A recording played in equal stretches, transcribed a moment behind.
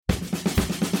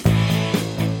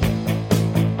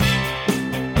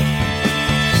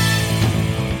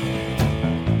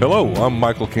Hello, I'm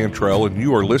Michael Cantrell, and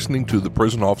you are listening to the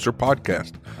Prison Officer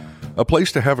Podcast, a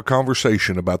place to have a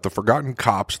conversation about the forgotten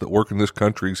cops that work in this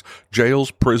country's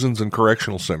jails, prisons, and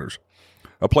correctional centers.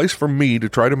 A place for me to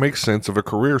try to make sense of a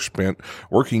career spent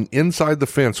working inside the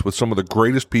fence with some of the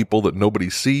greatest people that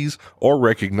nobody sees or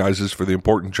recognizes for the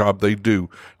important job they do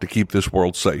to keep this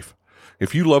world safe.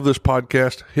 If you love this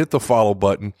podcast, hit the follow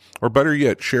button, or better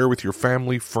yet, share with your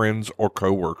family, friends, or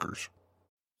coworkers.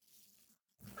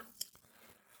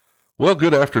 Well,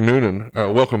 good afternoon,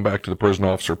 and welcome back to the Prison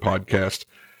Officer Podcast.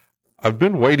 I've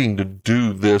been waiting to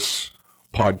do this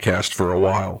podcast for a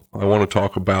while. I want to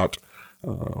talk about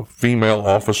female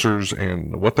officers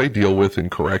and what they deal with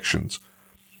in corrections.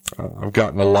 I've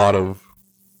gotten a lot of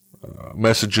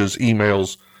messages,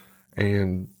 emails,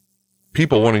 and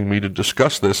people wanting me to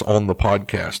discuss this on the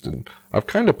podcast, and I've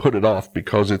kind of put it off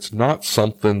because it's not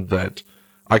something that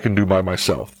I can do by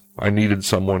myself. I needed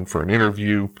someone for an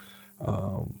interview,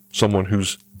 someone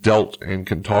who's dealt and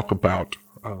can talk about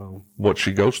what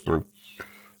she goes through.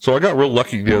 So I got real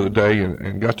lucky the other day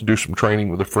and got to do some training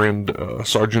with a friend,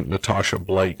 Sergeant Natasha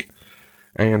Blake.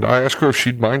 And I asked her if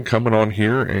she'd mind coming on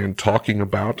here and talking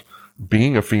about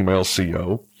being a female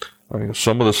CO,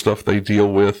 some of the stuff they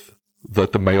deal with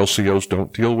that the male COs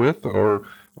don't deal with, or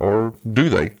do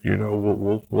they? You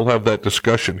know, we'll have that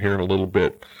discussion here in a little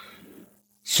bit.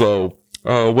 So,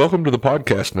 welcome to the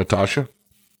podcast, Natasha.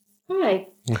 Hi.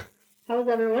 How's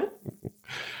everyone?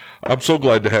 I'm so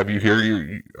glad to have you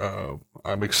here.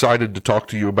 I'm excited to talk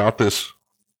to you about this,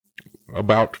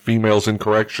 about females in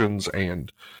corrections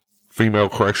and female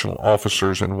correctional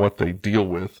officers and what they deal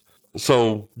with.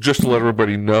 So, just to let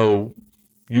everybody know,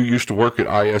 you used to work at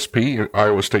ISP,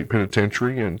 Iowa State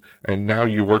Penitentiary, and now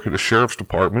you work at a sheriff's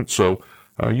department. So,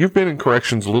 you've been in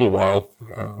corrections a little while.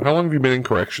 How long have you been in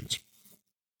corrections?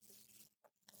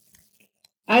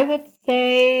 I would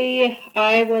say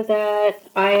I was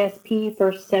at ISP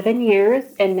for 7 years,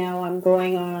 and now I'm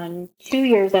going on 2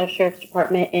 years at Sheriff's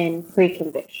Department in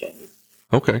pre-conviction.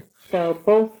 Okay. So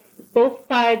both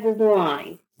sides of the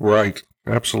line. Right.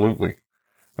 Absolutely.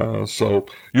 So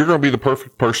you're going to be the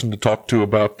perfect person to talk to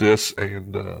about this,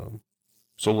 and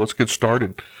so let's get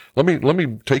started. Let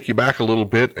me take you back a little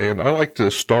bit, and I like to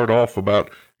start off about,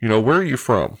 where are you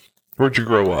from? Where'd you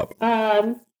grow up?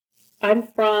 I'm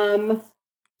from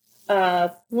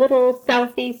little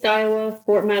southeast Iowa,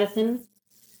 Fort Madison,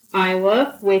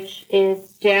 Iowa, which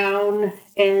is down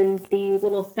in the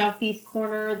little southeast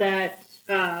corner that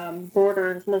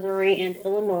borders Missouri and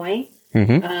Illinois.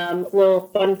 Mm-hmm. Little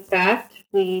fun fact,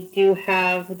 we do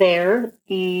have there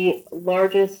the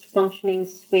largest functioning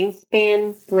swing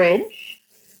span bridge.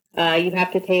 You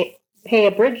have to pay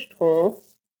a bridge toll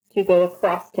to go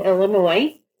across to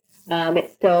Illinois.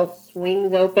 It still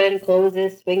swings open,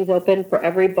 closes, swings open for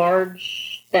every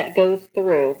barge that goes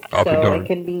through. So it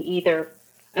can be either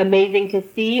amazing to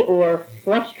see or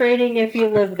frustrating if you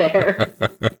live there.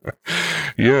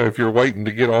 Yeah, if you're waiting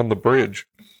to get on the bridge.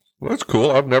 Well, that's cool.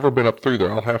 I've never been up through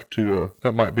there. I'll have to,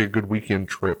 that might be a good weekend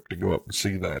trip to go up and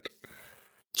see that.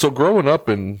 So growing up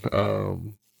in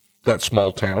that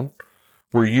small town,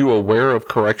 were you aware of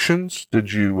corrections?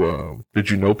 Did you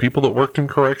know people that worked in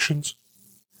corrections?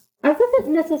 I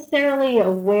wasn't necessarily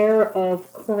aware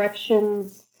of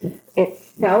corrections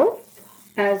itself.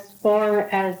 As far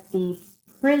as the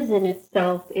prison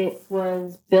itself, it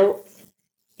was built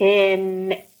in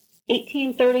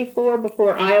 1834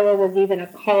 before Iowa was even a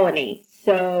colony.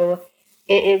 So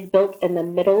it is built in the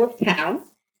middle of town.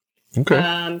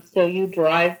 Okay. So you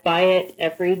drive by it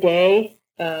every day.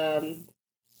 So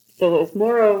it was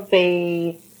more of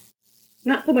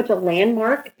not so much a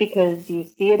landmark because you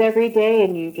see it every day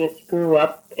and you just grew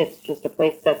up. It's just a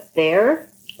place that's there.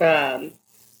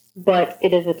 But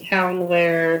it is a town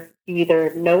where you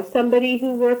either know somebody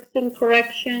who works in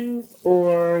corrections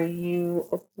or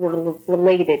you were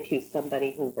related to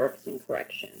somebody who works in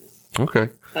corrections. Okay.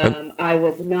 I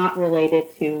was not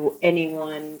related to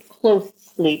anyone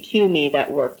closely to me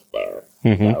that worked there.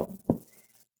 Mm-hmm. So.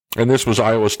 And this was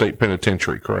Iowa State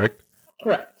Penitentiary, correct?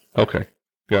 Correct. Okay.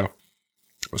 Yeah.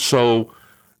 So,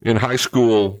 in high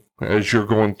school, as you're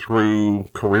going through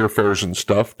career fairs and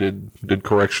stuff, did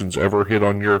corrections ever hit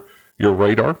on your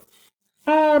radar?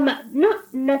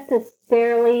 Not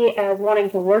necessarily as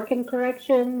wanting to work in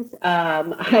corrections.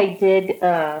 I did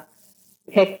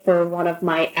pick for one of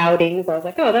my outings. I was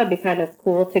like, oh, that'd be kind of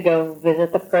cool to go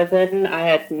visit the prison. I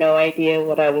had no idea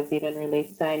what I was even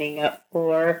really signing up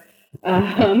for.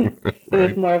 It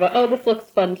was more of this looks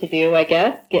fun to do, I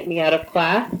guess. Get me out of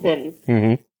class.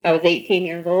 And I was 18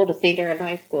 years old, a senior in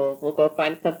high school. We'll go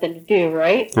find something to do,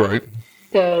 right? Right.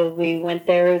 So we went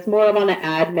there. It was more of on an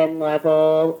admin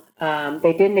level.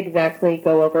 They didn't exactly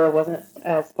go over, it wasn't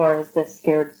as far as the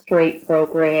Scared Straight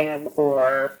program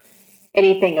or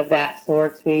anything of that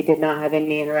sort. We did not have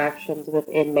any interactions with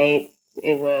inmates.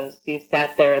 It was, you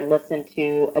sat there and listened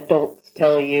to adults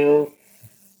tell you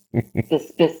the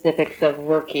specifics of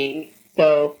working.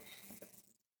 So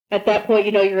at that point,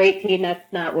 you're 18,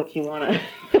 that's not what you want to.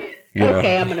 Yeah.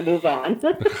 Okay, I'm going to move on.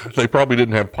 They probably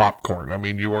didn't have popcorn. I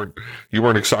mean, you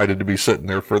weren't excited to be sitting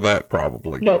there for that,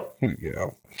 probably. Nope.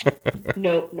 Yeah.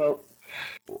 Nope.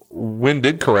 When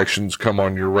did corrections come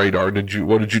on your radar?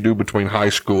 What did you do between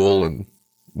high school and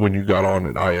when you got on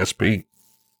at ISP?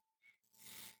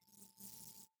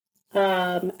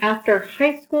 After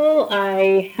high school,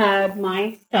 I had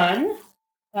my son,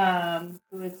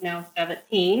 who is now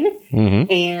 17,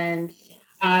 Mm-hmm. and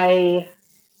I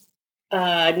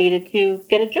needed to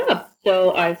get a job.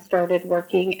 So I started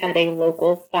working at a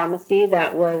local pharmacy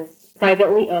that was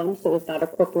privately owned, so it was not a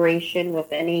corporation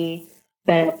with any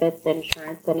benefits,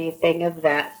 insurance, anything of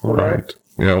that sort. Right.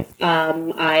 Yeah.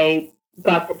 I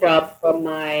got the job from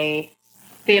my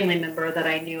family member that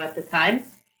I knew at the time,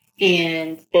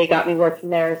 and they got me working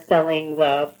there selling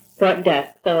the front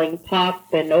desk, selling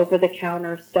pop and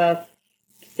over-the-counter stuff,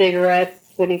 cigarettes,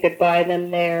 when you could buy them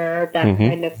there, that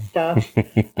kind of stuff.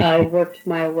 I worked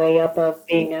my way up of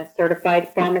being a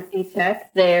certified pharmacy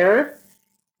tech there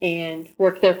and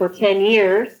worked there for 10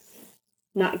 years,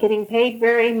 not getting paid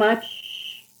very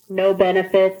much, no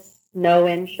benefits, no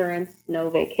insurance, no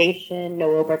vacation,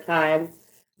 no overtime,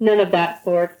 none of that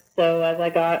sort. So as I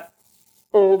got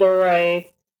older,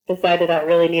 I decided I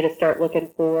really need to start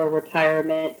looking for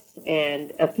retirement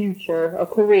and a future, a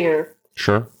career.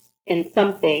 Sure. In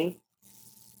something.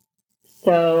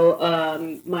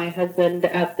 So my husband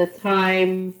at the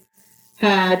time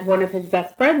had one of his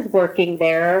best friends working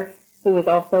there who was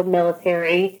also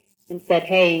military and said,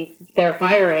 hey, they're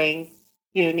hiring,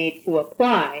 you need to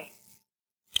apply.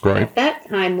 Right. At that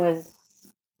time was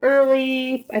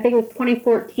early, I think it was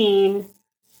 2014.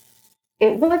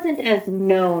 It wasn't as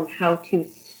known how to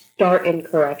start in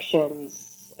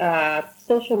corrections.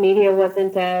 Social media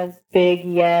wasn't as big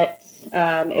yet.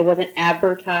 It wasn't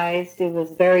advertised. It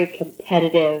was very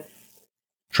competitive.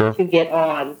 Sure. To get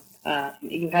on.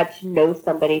 You had to know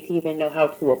somebody to even know how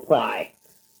to apply.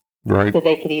 Right. So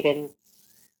they could even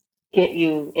get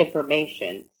you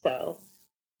information. So.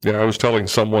 Yeah, I was telling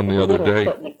someone the other day.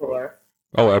 Foot in the door.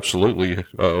 Oh, absolutely.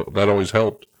 That always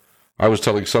helped. I was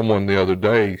telling someone the other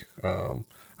day,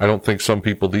 I don't think some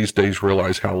people these days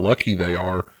realize how lucky they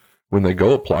are when they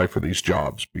go apply for these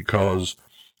jobs, because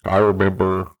I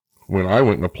remember when I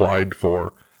went and applied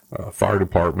for fire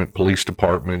department, police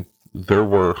department, there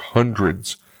were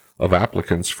hundreds of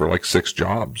applicants for like 6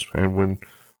 jobs. And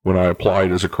when I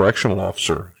applied as a correctional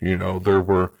officer, there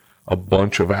were a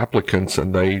bunch of applicants,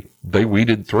 and they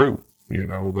weeded through. They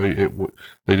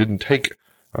didn't take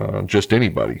just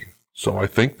anybody. So I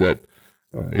think that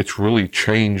it's really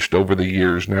changed over the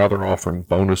years. Now they're offering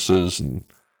bonuses, and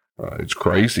it's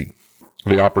crazy,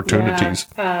 the opportunities.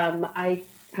 Yeah, I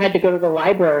had to go to the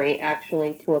library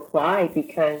actually to apply,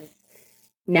 because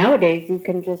nowadays you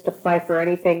can just apply for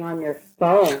anything on your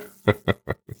phone.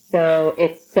 So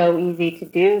it's so easy to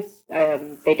do.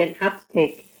 They didn't have to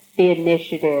take the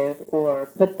initiative or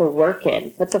put the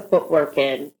footwork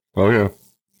in. Oh, yeah.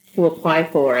 To apply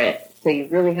for it. So you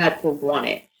really had to want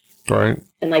it. Right.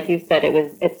 And like you said,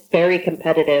 it's very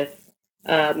competitive.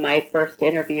 My first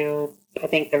interview, I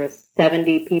think there was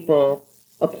 70 people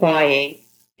applying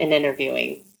and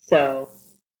interviewing. So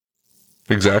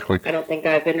exactly. I don't think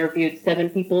I've interviewed 70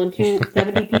 people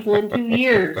in 2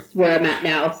 years where I'm at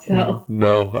now. So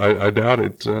no, I doubt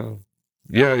it.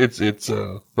 Yeah, it's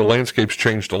the landscape's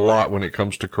changed a lot when it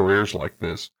comes to careers like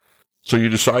this. So you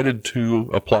decided to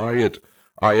apply at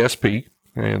ISP,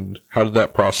 and how did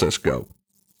that process go?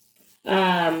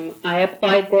 I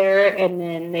applied there, and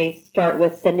then they start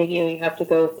with sending you have to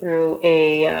go through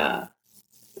a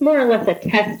more or less a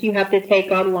test you have to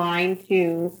take online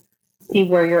to see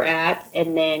where you're at,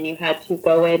 and then you had to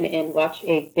go in and watch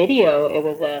a video. It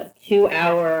was a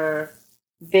 2-hour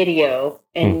video,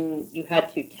 and you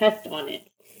had to test on it.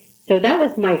 So that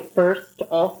was my first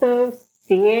also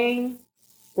seeing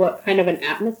what kind of an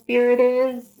atmosphere it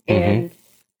is, and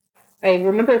I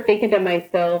remember thinking to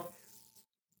myself,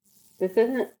 this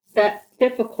isn't that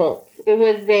difficult. It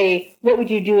was what would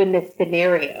you do in this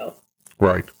scenario?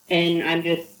 Right. And I'm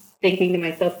just thinking to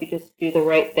myself, you just do the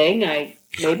right thing.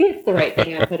 Maybe it's the right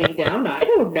thing I'm putting down. I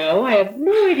don't know. I have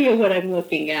no idea what I'm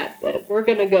looking at, but we're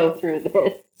going to go through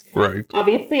this. Right.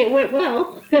 Obviously, it went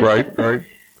well. Right.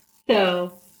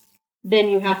 So then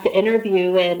you have to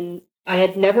interview, and I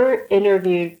had never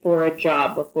interviewed for a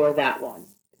job before that one.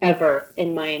 ever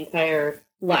in my entire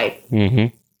life.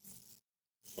 Mm-hmm.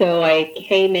 So I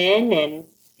came in, and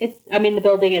the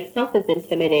building itself is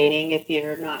intimidating if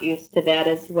you're not used to that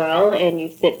as well. And you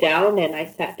sit down, and I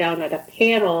sat down at a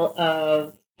panel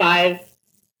of 5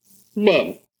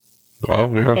 men.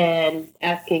 Oh, yeah. And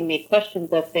asking me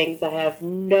questions of things I have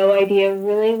no idea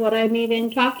really what I'm even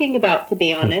talking about, to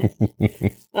be honest.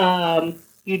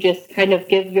 You just kind of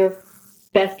give your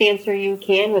best answer you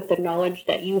can with the knowledge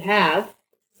that you have.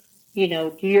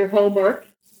 Do your homework.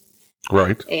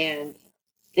 Right. And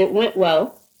it went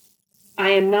well. I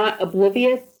am not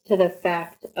oblivious to the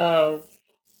fact of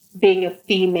being a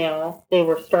female. They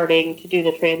were starting to do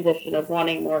the transition of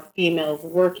wanting more females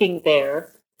working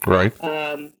there. Right.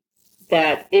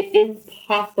 That it is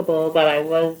possible that I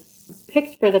was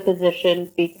picked for the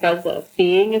position because of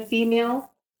being a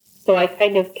female. So I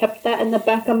kind of kept that in the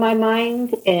back of my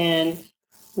mind and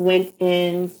went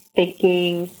in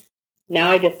thinking,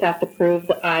 now I just have to prove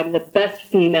that I'm the best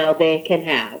female they can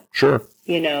have. Sure.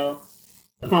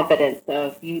 Confidence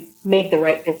of you made the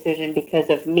right decision because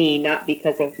of me, not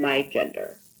because of my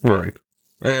gender. Right.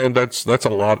 And that's a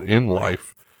lot in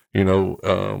life,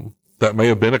 that may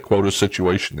have been a quota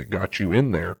situation that got you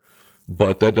in there,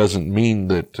 but that doesn't mean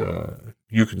that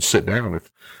you can sit down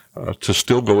to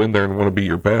still go in there and want to be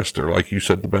your best, or like you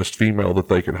said, the best female that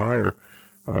they could hire.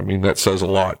 I mean, that says a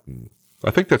lot. And I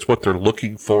think that's what they're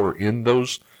looking for in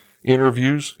those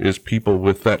interviews, is people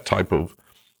with that type of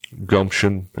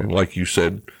gumption. And like you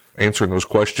said, answering those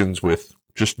questions with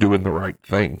just doing the right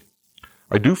thing.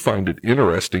 I do find it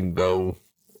interesting, though.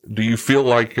 Do you feel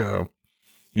like,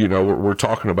 we're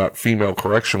talking about female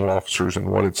correctional officers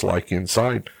and what it's like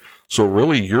inside. So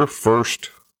really your first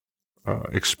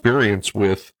experience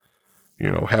with,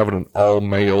 having an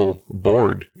all-male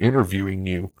board interviewing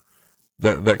you,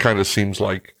 that kind of seems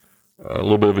like a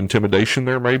little bit of intimidation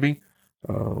there, maybe?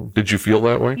 Did you feel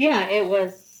that way? Yeah, it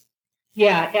was.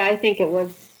 Yeah, I think it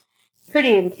was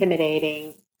pretty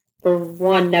intimidating. For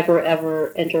one, never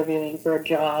ever interviewing for a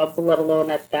job, let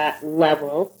alone at that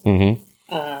level.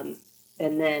 Mm-hmm.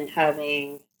 And then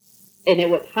and it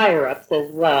was higher ups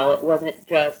as well. It wasn't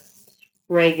just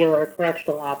regular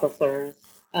correctional officers.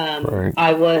 Right.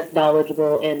 I was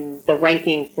knowledgeable in the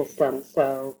ranking system,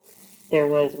 so there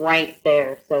was rank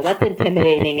there. So that's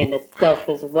intimidating in itself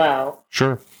as well.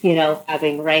 Sure.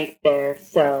 Having rank there.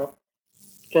 So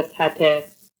just had to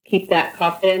keep that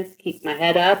confidence, keep my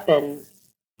head up, and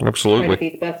absolutely try to be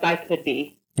the best I could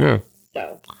be. Yeah.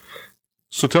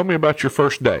 So tell me about your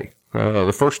first day.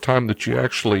 The first time that you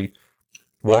actually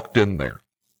walked in there.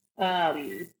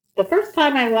 The first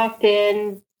time I walked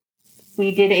in,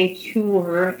 we did a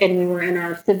tour, and we were in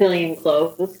our civilian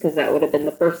clothes, because that would have been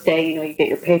the first day. You get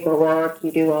your paperwork,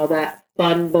 you do all that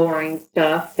fun, boring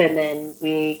stuff, and then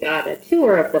we got a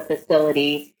tour of the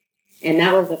facility, and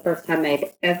that was the first time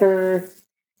I'd ever,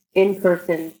 in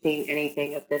person, seen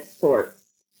anything of this sort.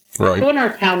 Right. So in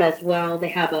our town as well, they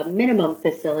have a minimum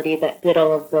facility that did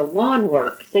all of the lawn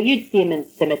work. So you'd see them in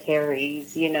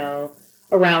cemeteries,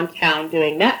 around town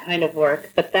doing that kind of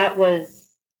work. But that was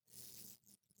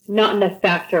not in the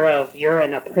factor of you're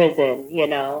in a prison,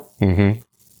 Mm-hmm.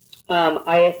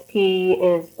 ISP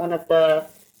is one of the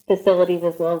facilities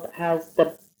as well that has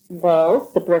the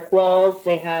walls, the brick walls.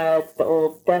 They had the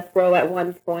old death row at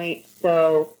one point.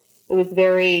 So it was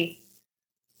very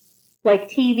like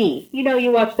TV.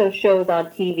 You watch those shows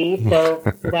on TV, so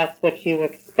that's what you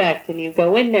expect. And you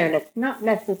go in there, and it's not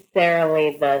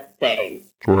necessarily the same.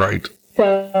 Right.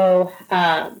 So,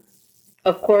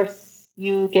 of course,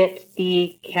 you get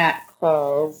the cat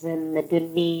calls and the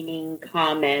demeaning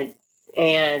comments,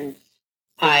 and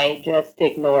I just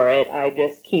ignore it. I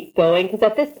just keep going, because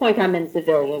at this point I'm in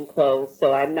civilian clothes,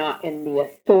 so I'm not in the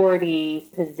authority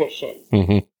position.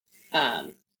 Mm-hmm.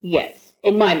 Yes.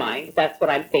 In my mind, that's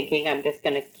what I'm thinking. I'm just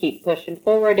going to keep pushing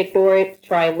forward, ignore it,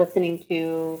 try listening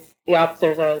to the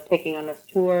officers I was taking on this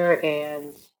tour,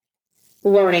 and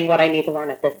learning what I need to learn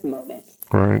at this moment.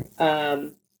 Right.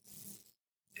 And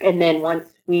then once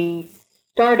we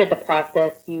started the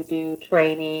process, you do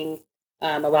training,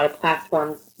 a lot of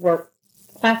classroom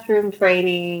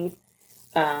training.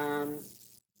 Then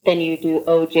you do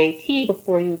OJT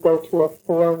before you go to a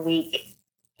 4-week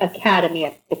academy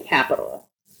at the Capitol.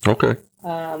 Okay.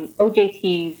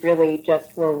 OJT really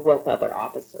just were with other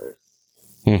officers.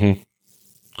 Mm-hmm.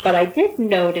 But I did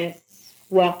notice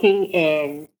walking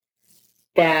in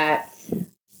that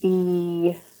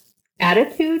the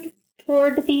attitude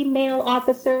toward the male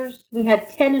officers, we had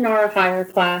 10 in our higher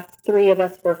class, 3 of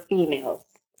us were females.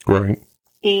 Right.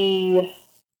 The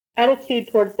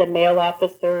attitude towards the male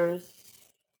officers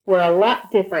were a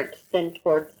lot different than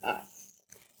towards us.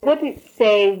 Wouldn't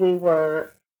say we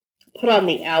were put on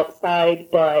the outside,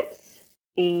 but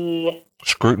the...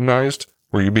 Scrutinized?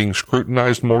 Were you being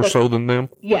scrutinized more so than them?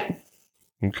 Yes.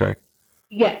 Okay.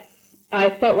 Yes. I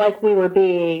felt like we were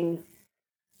being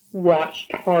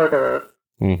watched harder.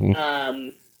 Mm-hmm.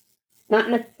 Not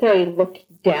necessarily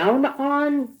looked down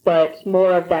on, but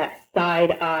more of that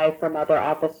side eye from other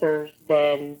officers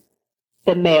than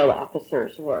the male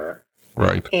officers were.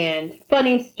 Right. And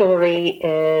funny story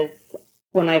is,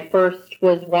 when I first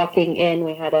was walking in,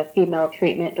 we had a female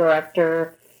treatment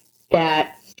director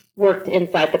that worked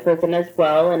inside the prison as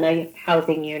well in a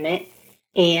housing unit.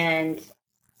 And,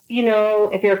 you know,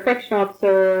 if you're a correction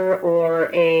officer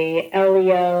or a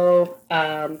LEO,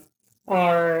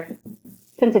 our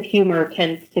sense of humor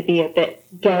tends to be a bit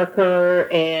darker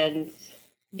and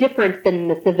different than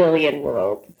the civilian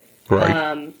world.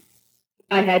 Right.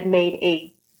 I had made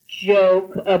a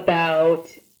joke about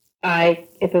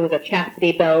if it was a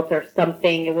chastity belt or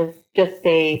something. It was just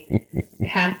a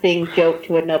passing joke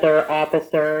to another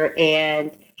officer,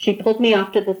 and she pulled me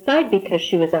off to the side because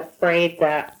she was afraid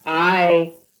that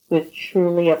I was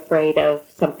truly afraid of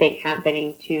something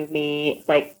happening to me,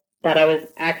 like that I was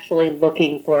actually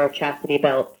looking for a chastity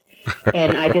belt.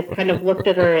 And I just kind of looked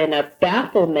at her in a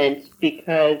bafflement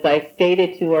because I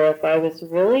stated to her, if I was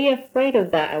really afraid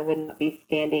of that, I would not be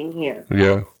standing here.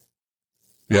 Yeah.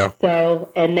 Yeah.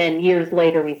 So, and then years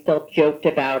later, we still joked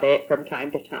about it from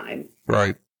time to time.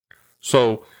 Right.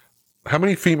 So, how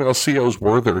many female COs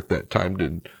were there at that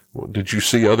time? Did you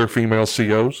see other female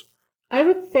COs? I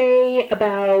would say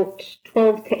about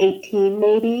 12 to 18,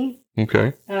 maybe.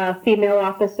 Okay. Female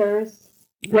officers,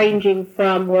 ranging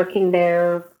from working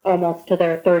there almost to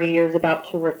their 30 years, about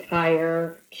to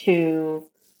retire, to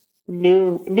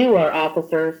newer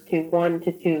officers to 1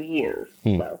 to 2 years.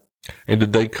 So. And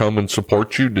did they come and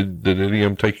support you? Did any of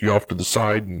them take you off to the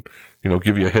side and,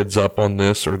 give you a heads up on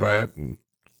this or that and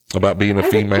about being a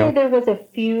female? I would say there was a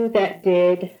few that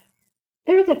did.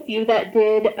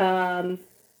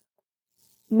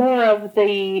 More of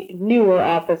the newer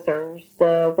officers,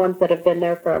 the ones that have been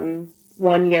there from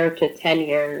 1 year to 10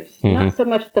 years. Mm-hmm. Not so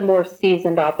much the more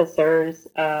seasoned officers.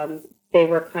 They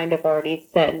were kind of already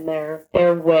set in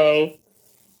their way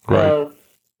of,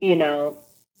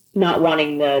 not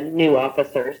wanting the new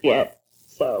officers yet.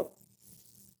 So.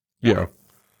 Yeah.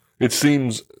 It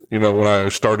seems, when I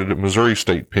started at Missouri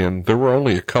State Pen, there were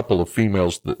only a couple of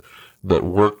females that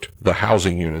worked the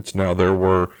housing units. Now, there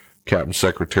were captain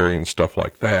secretary and stuff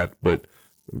like that, but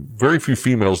very few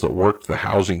females that worked the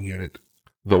housing unit.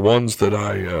 The ones that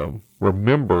I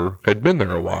remember had been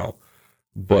there a while,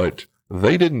 but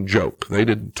they didn't joke. They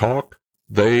didn't talk.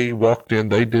 They walked in,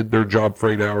 they did their job for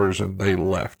 8 hours, and they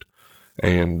left.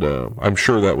 And I'm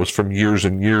sure that was from years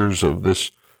and years of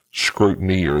this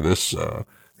scrutiny or this,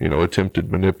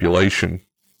 attempted manipulation.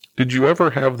 Did you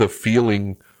ever have the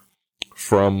feeling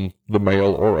from the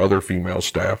male or other female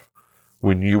staff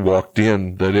when you walked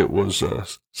in that it was,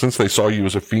 since they saw you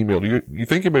as a female, do you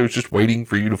think anybody was just waiting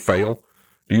for you to fail?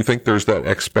 Do you think there's that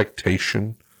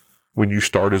expectation when you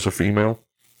start as a female?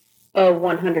 Oh,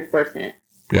 100%.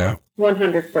 Yeah.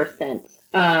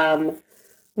 100%.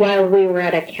 While we were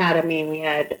at Academy, we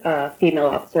had a female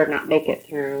officer not make it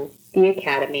through the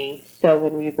Academy. So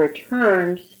when we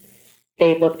returned,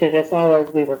 they looked at us all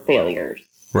as we were failures.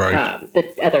 Right.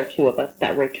 The other two of us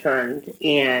that returned.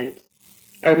 And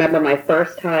I remember my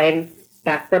first time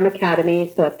back from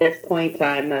Academy. So at this point,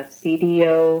 I'm a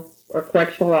CDO or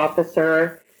correctional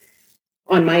officer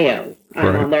on my own.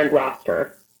 I'm on their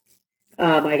roster.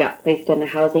 I got placed in a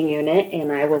housing unit,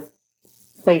 and I was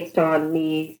placed on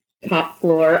the top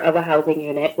floor of a housing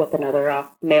unit with another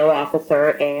male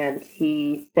officer, and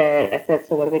I said,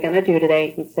 so what are we going to do today?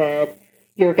 He said,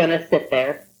 you're going to sit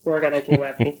there. We're going to do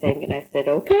everything. And I said,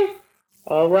 okay,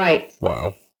 all right.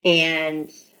 Wow.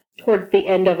 And towards the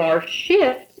end of our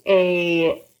shift,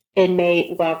 a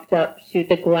inmate walked up to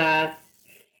the glass,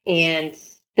 and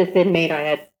this inmate I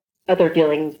had other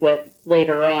dealings with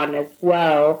later on as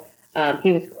well.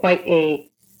 He was quite a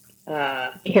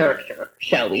character,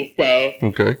 shall we say.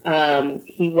 Okay.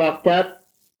 He walked up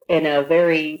in a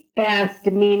very fast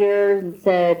demeanor and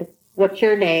said, what's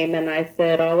your name? And I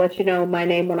said, I'll let you know my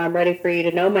name when I'm ready for you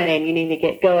to know my name. You need to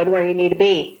get going where you need to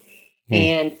be.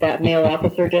 And that male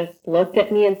officer just looked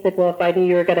at me and said, well, if I knew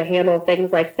you were going to handle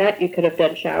things like that, you could have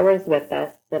done showers with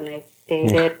us. And I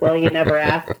stated, well, you never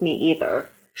asked me either.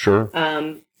 Sure.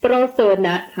 But also in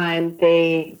that time,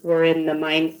 they were in the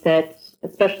mindset,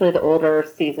 especially the older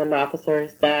seasoned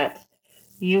officers, that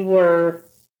you were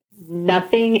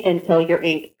nothing until your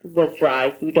ink was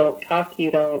dry. You don't talk, you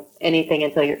don't anything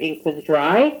until your ink was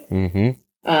dry.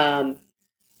 Mm-hmm.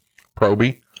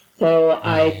 Proby? So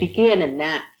I began in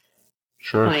that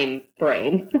Sure. time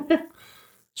frame.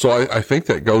 So I think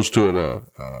that goes to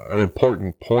an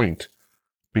important point,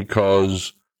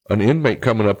 because an inmate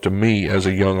coming up to me as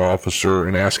a young officer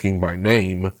and asking my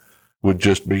name would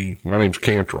just be, my name's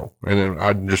Cantrell, and then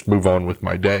I'd just move on with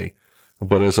my day.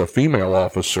 But as a female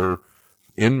officer,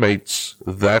 inmates,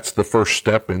 that's the first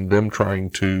step in them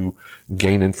trying to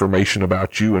gain information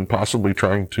about you and possibly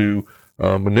trying to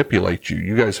manipulate you.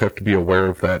 You guys have to be aware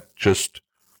of that just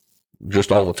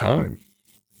all the time.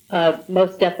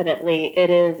 Most definitely. It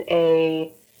is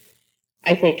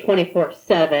I say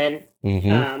 24/7.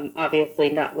 Obviously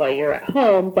not while you're at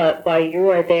home, but while you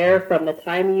are there, from the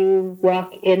time you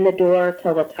walk in the door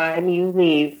till the time you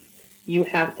leave, you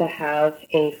have to have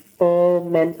a full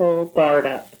mental guard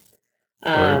up.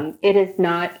 Right. It is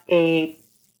not a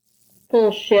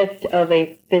full shift of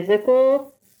a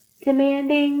physical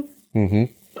demanding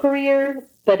career,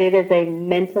 but it is a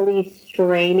mentally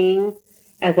straining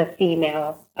as a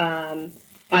female.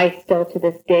 I still to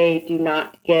this day do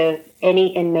not give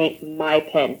any inmate my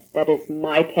pen. That is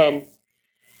my pen,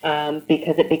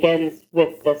 because it begins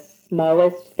with the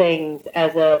smallest things,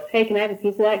 as of, hey, can I have a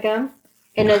piece of that gum?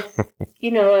 And as,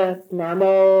 a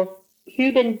normal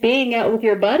human being out with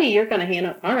your buddy, you're going to hand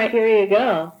up, all right, here you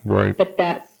go. Right. But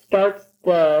that starts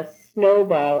the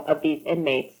snowball of these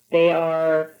inmates.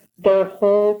 Their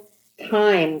whole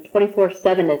time,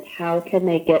 24/7, is how can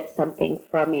they get something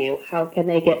from you? How can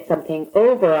they get something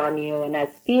over on you? And as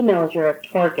females, you're a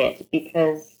target,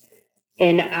 because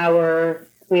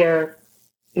we are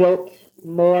built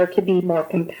more to be more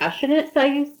compassionate,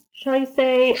 shall you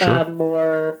say, Sure.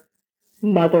 more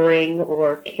mothering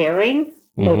or caring,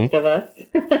 most of us.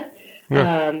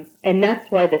 Yeah. And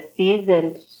that's why the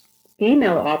seasoned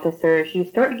female officers, you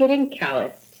start getting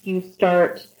calloused.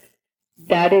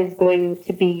 That is going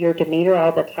to be your demeanor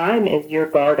all the time, is your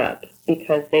guard up,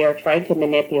 because they are trying to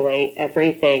manipulate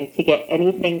everything to get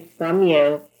anything from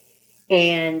you,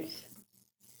 and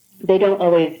they don't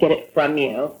always get it from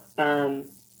you.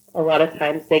 A lot of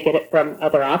times they get it from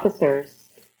other officers.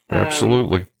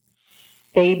 Absolutely.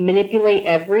 They manipulate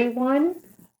everyone,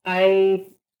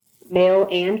 male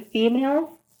and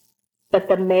female, but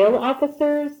the male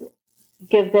officers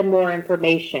give them more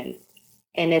information,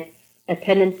 and it's a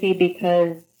tendency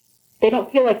because they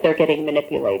don't feel like they're getting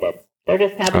manipulated. They're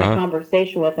just having a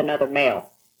conversation with another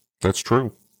male. That's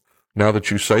true. Now that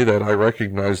you say that, I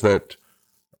recognize that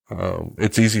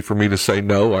it's easy for me to say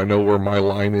no. I know where my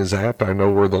line is at. I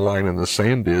know where the line in the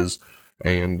sand is.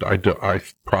 And I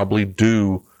probably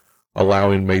do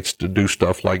allow inmates to do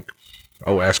stuff like,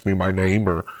 ask me my name,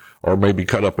 or maybe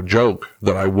cut up a joke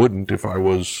that I wouldn't if I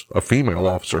was a female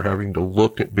officer having to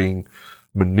look at being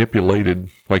manipulated,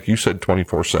 like you said,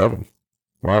 24/7.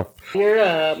 Wow.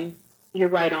 You're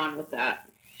right on with that.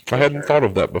 I hadn't thought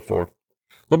of that before.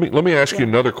 Let me ask you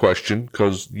another question,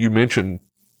 because you mentioned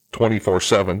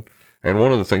 24/7, and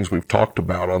one of the things we've talked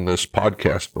about on this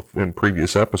podcast in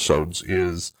previous episodes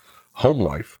is home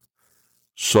life.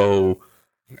 So,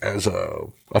 as a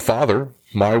father,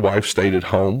 my wife stayed at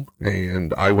home,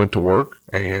 and I went to work,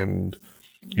 and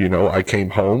I came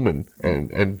home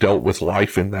and dealt with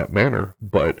life in that manner.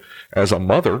 But as a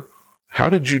mother, how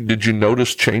did you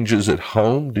notice changes at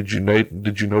home? Did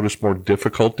you notice more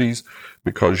difficulties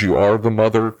because you are the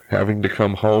mother having to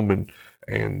come home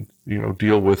and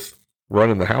deal with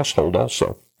running the household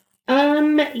also?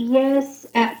 Yes,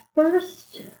 at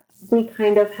first we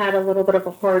kind of had a little bit of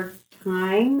a hard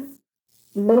time,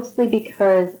 mostly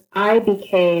because I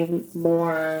became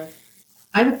more,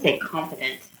 I would say,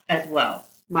 confident as well.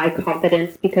 My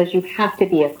confidence, because you have to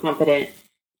be a confident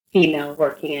female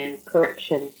working in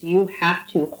corrections. You have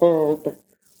to hold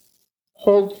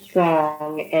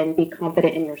strong and be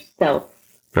confident in yourself.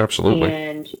 Absolutely.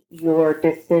 And your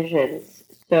decisions.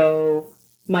 So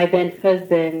my then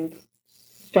husband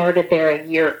started there a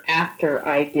year after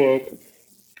I did,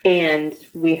 and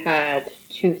we had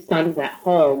 2 sons at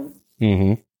home.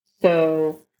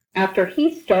 So after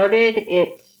he started,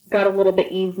 it got a little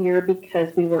bit easier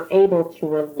because we were able to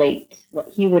relate.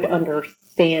 He would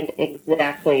understand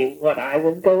exactly what I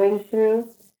was going through,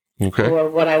 or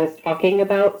what I was talking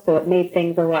about, so it made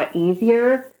things a lot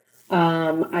easier.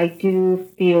 I do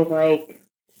feel like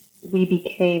we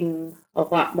became a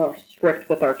lot more strict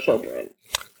with our children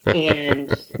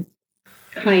and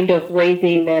kind of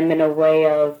raising them in a way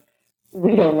of,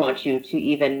 we don't want you to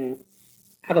even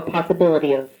have a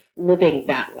possibility of living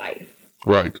that life.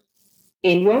 Right.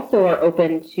 And you also are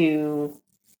open to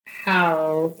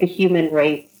how the human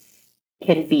race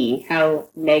can be, how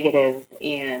negative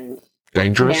and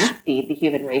dangerous, nasty the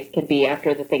human race can be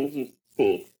after the things you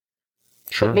see.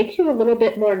 Sure. It makes you a little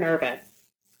bit more nervous.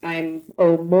 I'm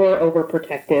more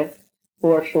overprotective,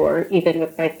 for sure, even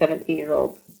with my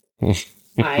 17-year-old.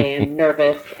 I am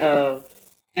nervous of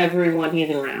everyone he's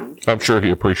around. I'm sure he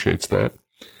appreciates that.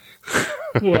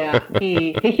 Yeah,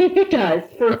 he does,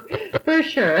 for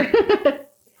sure.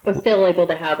 I'm still able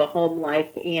to have a home life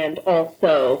and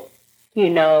also,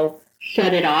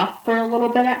 shut it off for a little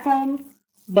bit at home.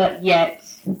 But yet,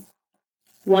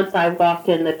 once I walked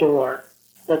in the door,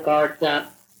 the guard's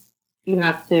up. You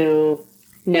have to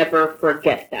never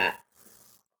forget that.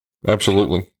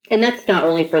 Absolutely. And that's not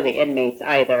only for the inmates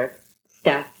either.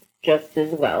 Staff just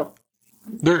as well.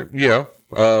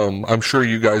 I'm sure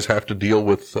you guys have to deal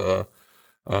with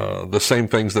the same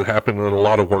things that happen in a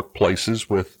lot of workplaces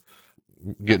with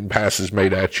getting passes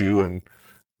made at you and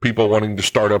people wanting to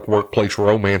start up workplace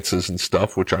romances and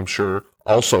stuff, which I'm sure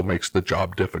also makes the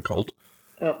job difficult.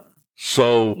 Oh.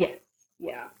 So, yes.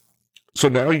 Yeah. So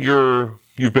now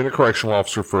you've been a correctional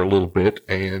officer for a little bit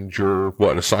and you're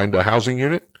assigned to a housing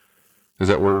unit? Is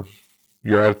that where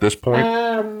you're at this point?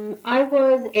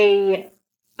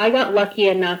 I got lucky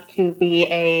enough to be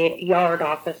a yard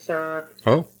officer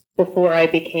before I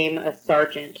became a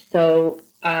sergeant. So,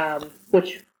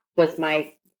 which was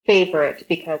my favorite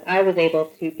because I was able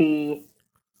to be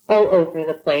all over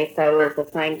the place. I was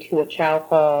assigned to a chow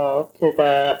hall, to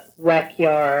the rec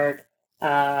yard,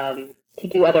 to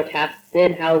do other tasks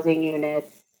in housing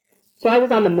units. So I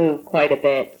was on the move quite a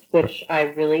bit, which I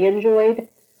really enjoyed.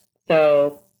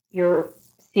 So you're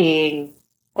seeing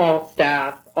all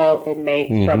staff, all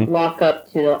inmates, from lockup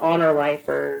to the honor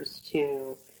lifers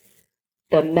to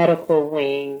the medical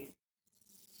wing.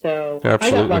 So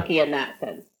absolutely. I got lucky in that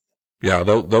sense. Yeah,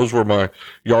 those were my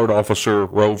yard officer,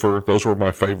 rover. Those were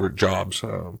my favorite jobs.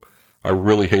 I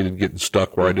really hated getting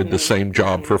stuck where I did the same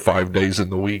job for 5 days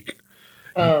in the week.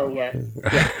 Oh, yes.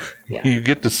 Yeah. You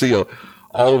get to see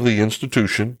all of the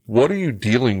institution. What are you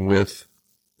dealing with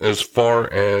as far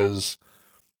as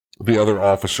the other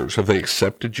officers? Have they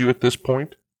accepted you at this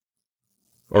point?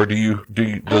 Or does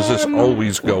this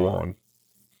always go on?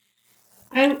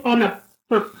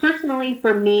 Personally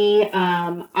for me,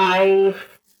 I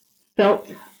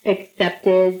felt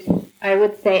accepted, I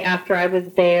would say, after I was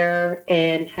there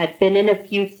and had been in a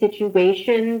few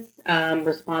situations,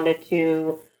 responded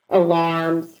to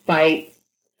alarms, fights,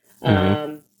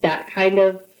 that kind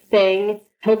of thing.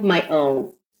 Held my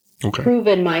own,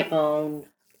 proven my own,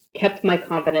 kept my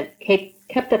confidence,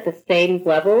 kept at the same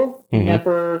level,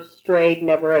 never strayed,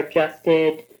 never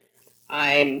adjusted.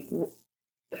 I'm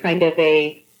kind of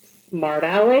a smart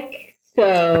aleck,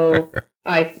 so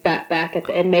I spat back at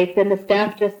the inmates and the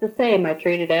staff just the same. I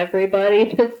treated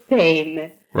everybody the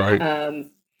same. Right.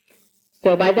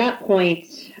 So by that point,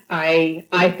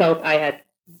 I felt I had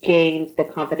gained the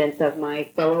confidence of my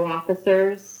fellow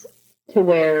officers to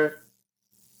where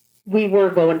we were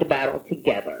going to battle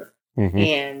together.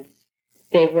 And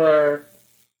they were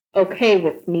okay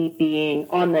with me being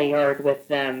on the yard with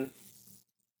them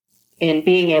and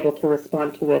being able to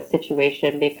respond to a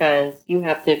situation because you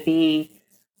have to be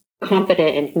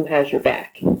confident in who has your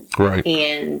back. Right.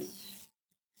 And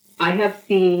I have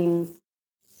seen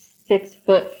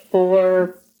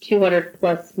 6'4",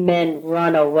 200+ men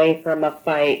run away from a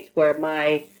fight where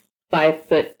my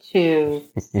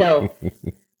 5'2" self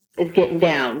is getting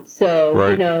down.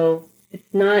 So,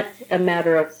 it's not a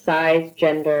matter of size,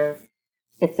 gender.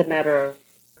 It's a matter of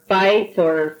fight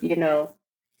or,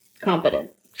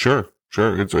 confidence. Sure.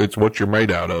 It's what you're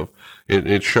made out of.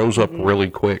 It shows up really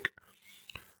quick.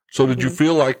 So did you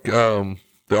feel like the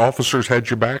officers had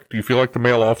your back? Do you feel like the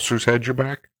male officers had your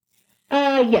back?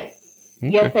 Yes. Okay.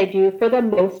 Yes, I do. For the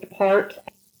most part,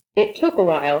 it took a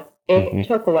while.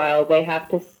 Took a while. They have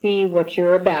to see what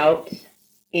you're about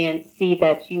and see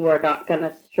that you are not going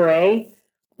to stray.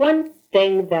 One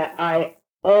thing that I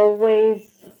always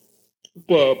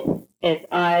did is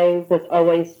I was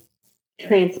always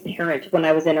transparent when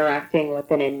I was interacting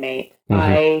with an inmate.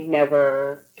 I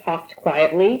never talked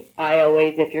quietly. I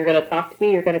always, if you're going to talk to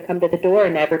me, you're going to come to the door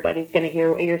and everybody's going to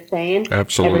hear what you're saying.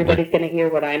 Absolutely. Everybody's going to hear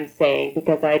what I'm saying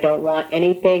because I don't want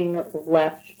anything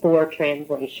left for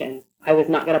translation. I was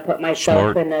not going to put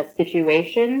myself in a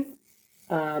situation.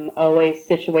 Always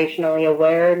situationally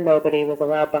aware. Nobody was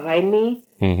allowed behind me.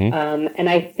 And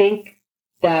I think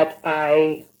that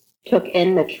I took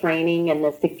in the training and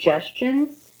the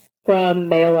suggestions from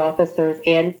male officers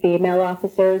and female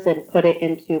officers and put it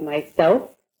into myself.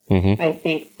 I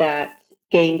think that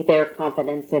gained their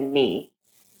confidence in me,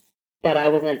 that I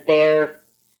wasn't there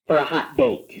for a hot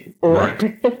date or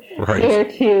there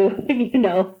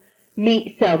to,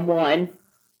 meet someone.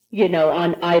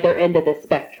 on either end of the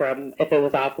spectrum, if it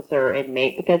was officer or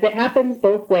inmate, because it happens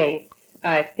both ways.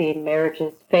 I've seen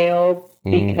marriages fail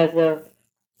because of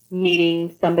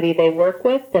meeting somebody they work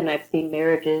with, and I've seen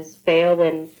marriages fail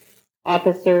and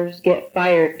officers get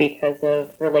fired because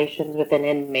of relations with an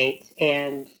inmate.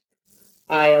 And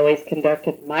I always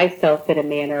conducted myself in a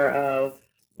manner of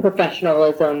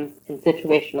professionalism and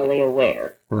situationally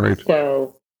aware. Right.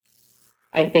 So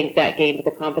I think that gained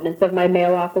the confidence of my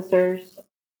male officers.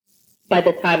 By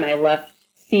the time I left,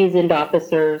 seasoned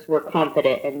officers were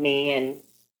confident in me, and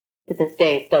to this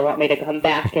day still want me to come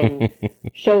back and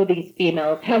show these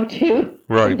females how to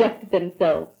conduct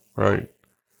themselves. Right.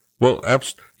 Well,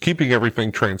 keeping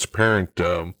everything transparent,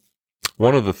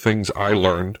 one of the things I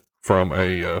learned from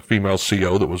a female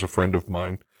CO that was a friend of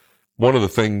mine, one of the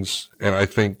things, and I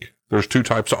think there's two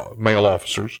types of male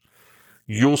officers.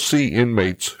 You'll see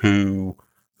inmates who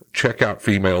check out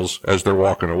females as they're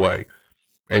walking away.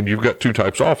 And you've got two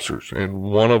types of officers. And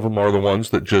one of them are the ones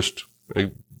that just,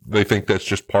 they think that's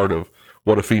just part of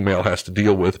what a female has to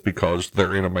deal with because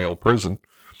they're in a male prison.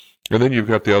 And then you've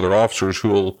got the other officers who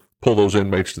will pull those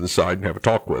inmates to the side and have a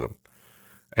talk with them.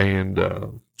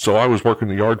 And so I was working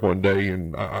the yard one day,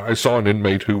 and I saw an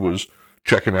inmate who was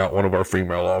checking out one of our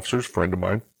female officers, a friend of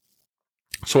mine.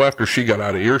 So after she got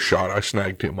out of earshot, I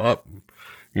snagged him up,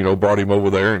 brought him over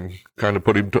there and kind of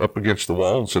put him up against the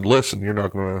wall and said, listen, you're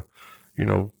not going to,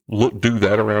 do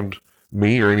that around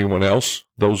me or anyone else.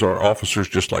 Those are officers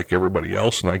just like everybody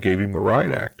else. And I gave him the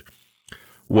riot act.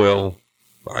 Well,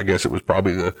 I guess it was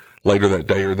probably later that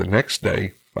day or the next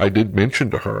day, I did mention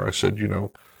to her, I said,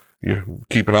 you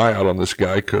keep an eye out on this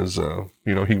guy because,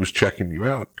 he was checking you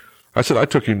out. I said, I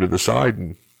took him to the side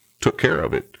and took care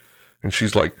of it. And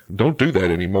she's like, don't do that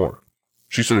anymore.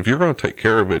 She said, if you're going to take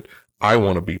care of it, I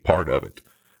want to be part of it.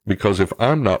 Because if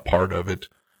I'm not part of it,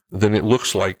 then it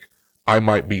looks like I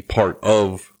might be part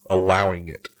of allowing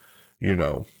it,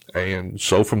 And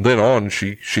so from then on,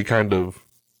 she kind of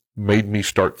made me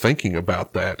start thinking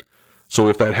about that. So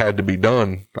if that had to be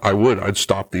done, I'd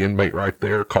stop the inmate right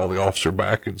there, call the officer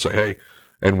back and say, hey,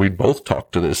 and we'd both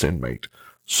talk to this inmate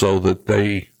so that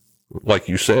they, like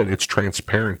you said, it's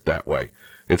transparent that way.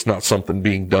 It's not something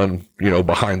being done,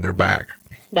 behind their back.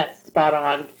 That's spot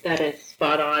on. That is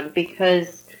spot on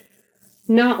because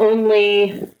not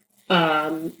only,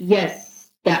 yes,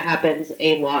 that happens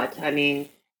a lot. I mean,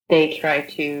 they try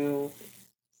to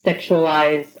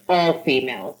sexualize all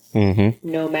females,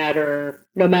 no matter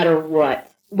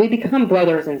what. We become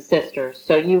brothers and sisters,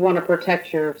 so you want to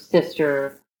protect your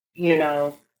sister,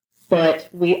 but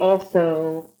we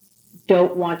also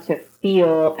don't want to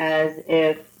feel as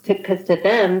if, because to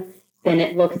them, then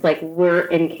it looks like we're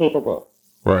incapable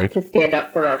to stand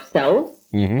up for ourselves,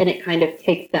 and it kind of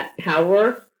takes that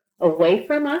power away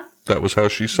from us. That was how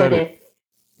she said it.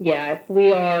 If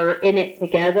we are in it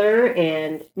together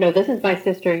and, no, this is my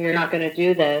sister, you're not going to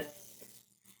do this,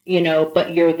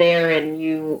 but you're there and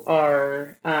you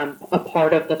are a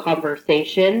part of the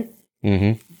conversation,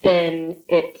 then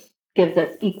it gives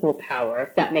us equal power,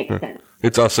 if that makes sense.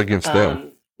 It's us against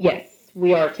them. Yes,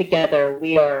 we are together.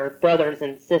 We are brothers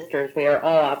and sisters. We are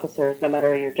all officers, no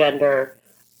matter your gender.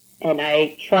 And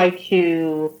I try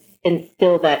to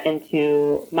instill that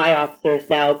into my officers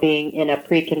now, being in a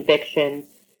pre-conviction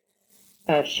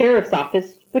sheriff's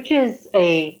office, which is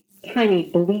a tiny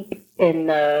bleep in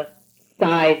the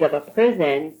size of a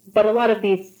prison. But a lot of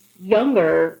these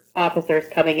younger officers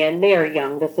coming in, they are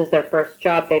young. This is their first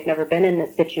job. They've never been in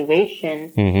this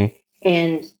situation.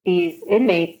 And these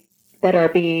inmates that are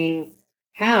being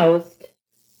housed,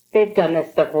 they've done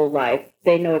this their whole life.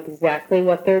 They know exactly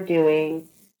what they're doing.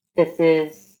 This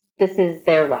is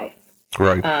their life.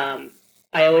 Right.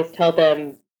 I always tell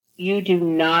them, you do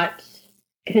not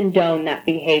condone that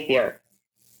behavior,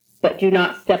 but do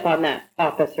not step on that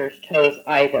officer's toes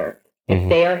either. If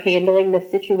they are handling the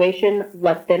situation,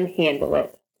 let them handle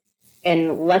it.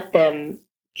 And let them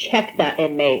check that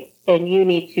inmate. And you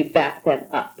need to back them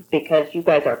up because you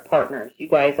guys are partners. You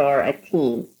guys are a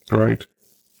team. Right.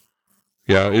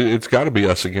 Yeah, it's got to be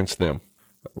us against them.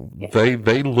 Yeah.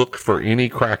 They look for any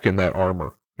crack in that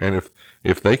armor. And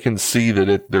if they can see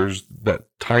that there's that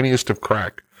tiniest of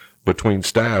crack between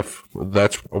staff,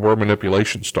 that's where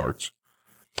manipulation starts.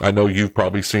 I know you've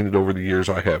probably seen it over the years.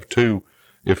 I have too.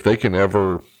 If they can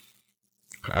ever,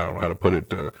 I don't know how to put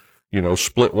it,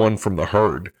 split one from the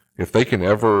herd. If they can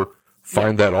ever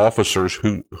find that officers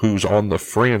who's on the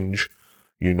fringe,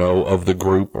 of the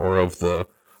group or of the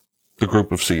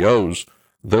group of COs,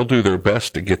 they'll do their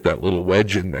best to get that little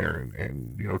wedge in there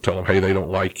and tell them, hey, they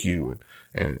don't like you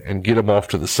and get them off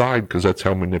to the side because that's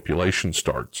how manipulation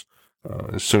starts.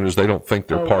 As soon as they don't think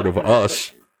they're part of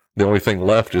us, the only thing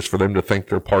left is for them to think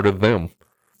they're part of them.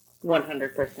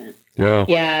 100%. Yeah.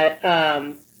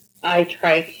 Yeah. I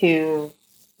try to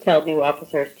tell new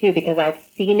officers too, because I've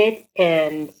seen it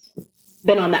and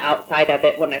been on the outside of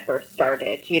it when I first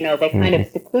started. You know, they kind of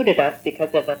secluded us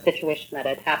because of a situation that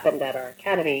had happened at our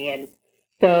academy. And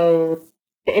so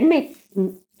the inmates,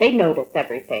 they notice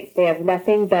everything. They have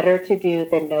nothing better to do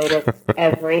than notice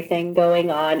everything going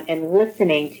on and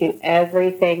listening to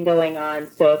everything going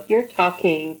on. So if you're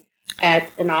talking at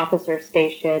an officer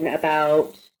station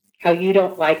about how you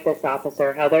don't like this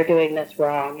officer, how they're doing this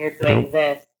wrong, you're doing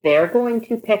this, they're going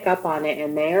to pick up on it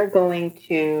and they're going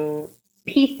to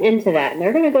piece into that. And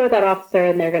they're going to go to that officer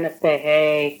and they're going to say,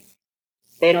 hey,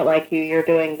 they don't like you, you're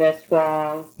doing this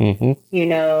wrong, you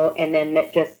know, and then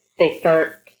they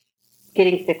start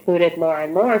getting secluded more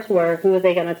and more to where who are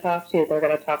they going to talk to? They're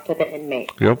going to talk to the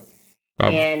inmate. Yep.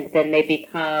 And then they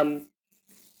become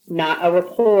not a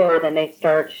rapport, then they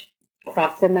start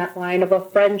crossing that line of a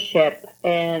friendship,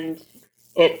 and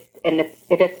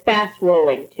it's fast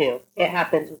rolling too. It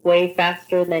happens way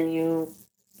faster than you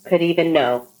could even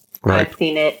know. Right. I've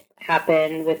seen it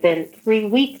happen within 3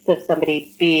 weeks of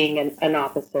somebody being an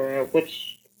officer,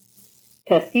 which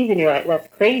to a season you're like, that's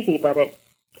crazy, but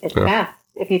it's fast.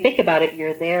 If you think about it,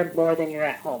 you're there more than you're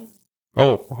at home.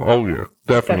 Oh yeah,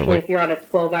 definitely. Especially if you're on a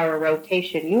 12-hour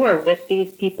rotation, you are with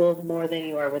these people more than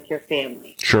you are with your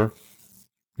family. Sure.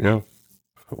 Yeah.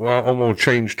 Well, I'm going to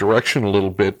change direction a little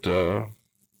bit.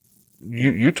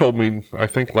 You told me, I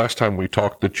think last time we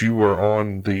talked, that you were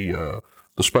on the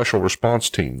special response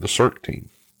team, the CERT team.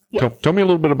 Yes. Tell me a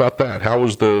little bit about that. How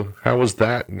was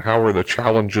that, and how are the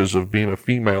challenges of being a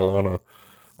female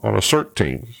on a CERT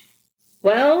team?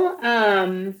 Well,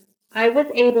 I was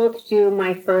able to do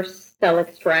my first cell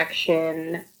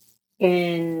extraction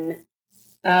in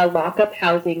a lockup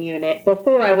housing unit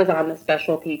before I was on the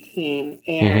specialty team,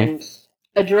 and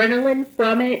adrenaline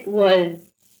from it was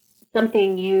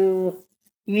something you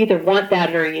either want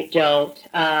that or you don't.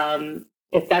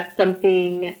 If that's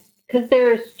something, because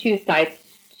there's two sides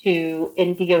to,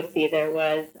 in DOC there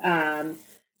was,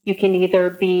 you can either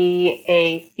be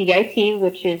a CIT,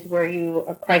 which is where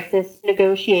a crisis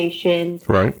negotiation,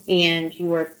 right, and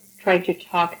you are trying to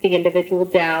talk the individual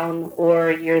down,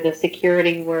 or you're the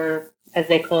security where, as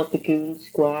they call it, the goon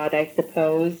squad, I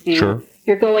suppose. Sure.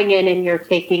 You're going in and you're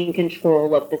taking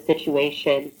control of the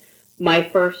situation. My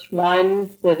first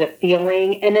one was a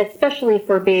feeling, and especially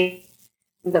for being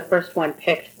the first one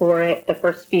picked for it, the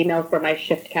first female for my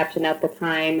shift captain at the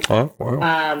time. Oh,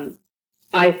 wow.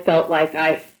 I felt like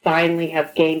I finally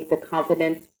have gained the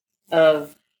confidence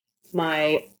of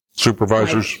my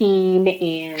supervisors, my team,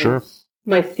 and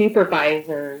my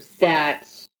supervisors, that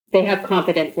they have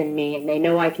confidence in me and they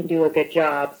know I can do a good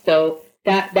job. So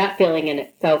that feeling in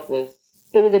itself was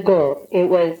a goal. It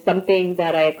was something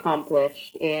that I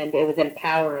accomplished, and it was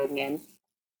empowering. And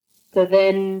so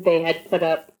then they had put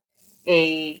up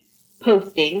a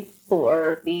posting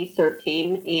for the CERT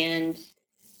team, and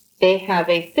they have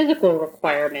a physical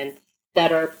requirements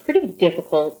that are pretty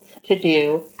difficult to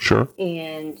do. Sure.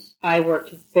 And I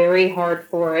worked very hard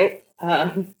for it.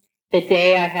 The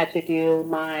day I had to do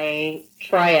my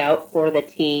tryout for the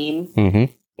team,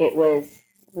 it was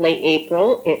late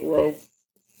April. It was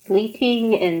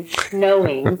sleeting and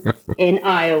snowing in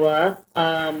Iowa.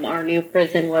 Our new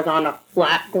prison was on a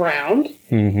flat ground,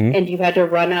 and you had to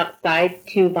run outside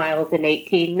 2 miles in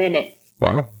 18 minutes.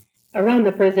 Wow. Around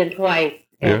the prison twice.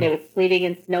 And it was sleeting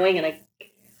and snowing, and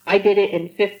I did it in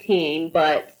 15,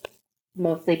 but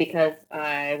mostly because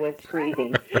I was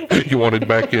freezing. You wanted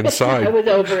back inside. I was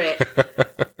over it.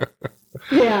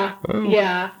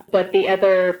 Yeah. But the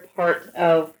other part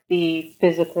of the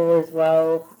physical as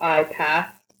well, I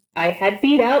passed. I had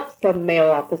beat out some male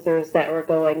officers that were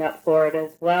going up for it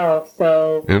as well.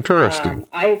 So interesting.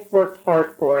 I worked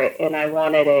hard for it, and I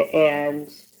wanted it.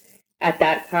 And at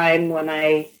that time, when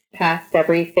I passed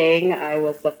everything, I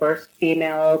was the first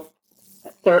female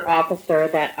CERT officer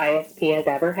that ISP has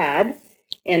ever had,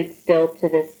 and still to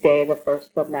this day the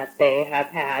first one that they have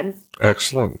had.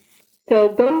 Excellent. So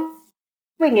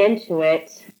going into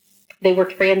it, they were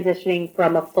transitioning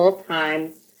from a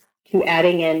full-time to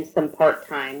adding in some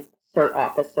part-time CERT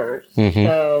officers.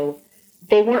 So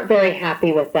they weren't very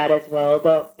happy with that as well,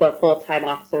 the full-time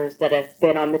officers that have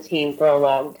been on the team for a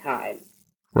long time.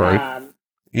 Right.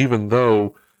 Even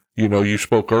though, you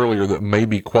spoke earlier that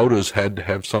maybe quotas had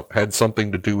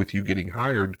something to do with you getting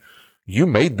hired, you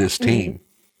made this team.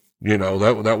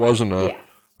 That wasn't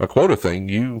a quota thing.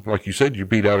 You, like you said, you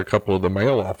beat out a couple of the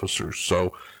male officers,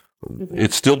 so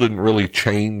it still didn't really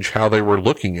change how they were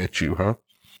looking at you, huh?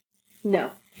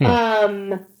 No.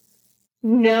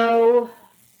 No.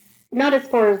 not as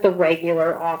far as the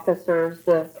regular officers,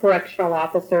 the correctional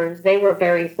officers. They were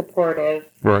very supportive.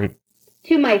 Right.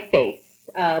 To my face.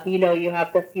 You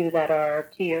have the few that are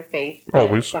to your face.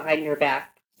 Always. Behind your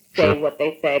back. Say what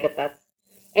they say, but that's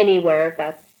anywhere.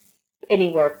 That's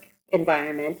any work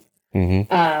environment.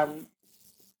 Mm-hmm.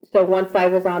 So once I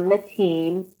was on the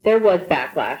team, there was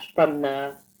backlash from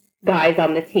the guys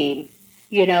on the team.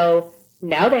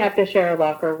 Now they have to share a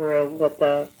locker room with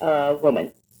a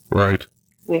woman. Right.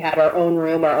 We had our own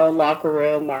room, our own locker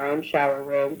room, our own shower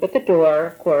room, with a door,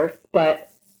 of course,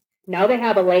 but now they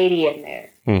have a lady in there.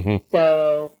 Mm-hmm.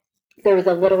 So there was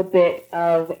a little bit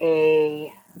of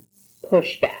a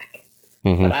pushback.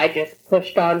 Mm-hmm. But I just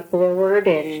pushed on forward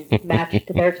and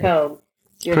matched their tone.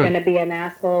 You're going to be an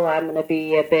asshole, I'm going to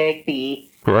be a big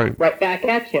B. Right. Right back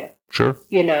at you. Sure.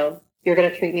 You're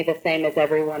going to treat me the same as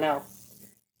everyone else.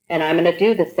 And I'm going to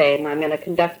do the same. I'm going to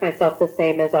conduct myself the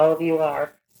same as all of you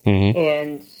are. Mm-hmm.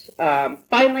 And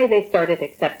finally, they started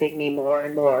accepting me more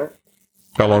and more.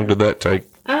 How long did that take?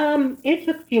 It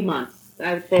took a few months.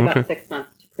 I would say about 6 months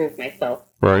to prove myself.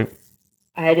 Right.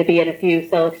 I had to be in a few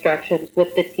cell extractions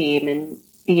with the team and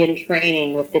be in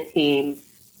training with the team.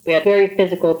 We had very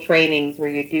physical trainings where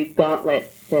you do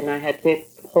gauntlets, and I had to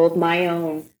hold my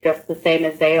own just the same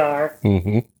as they are.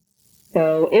 Mm-hmm.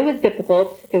 So it was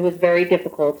difficult. It was very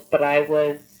difficult, but I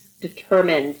was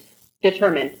determined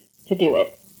to do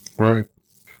it. Right.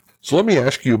 So let me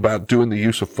ask you about doing the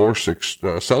use of force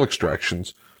cell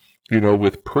extractions.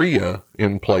 With PREA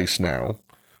in place now,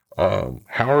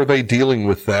 how are they dealing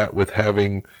with that, with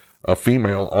having a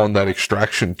female on that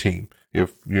extraction team?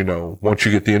 If, once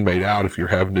you get the inmate out, if you're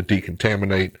having to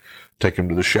decontaminate, take him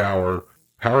to the shower,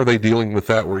 how are they dealing with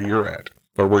that where you're at,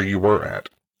 or where you were at?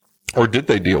 Or did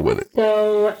they deal with it?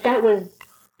 So that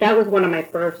was one of my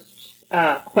first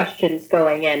questions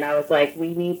going in. I was like, I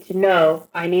need to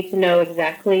know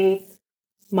exactly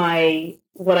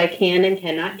what I can and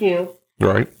cannot do.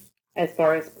 Right. As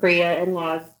far as PREA and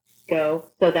laws go,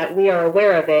 so that we are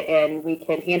aware of it and we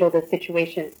can handle the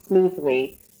situation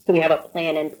smoothly. So we have a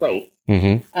plan in place.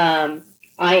 Mm-hmm.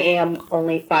 I am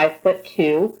only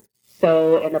 5'2",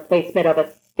 so in the placement of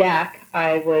a stack,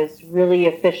 I was really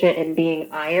efficient in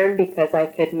being iron because I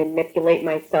could manipulate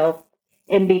myself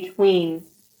in between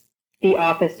the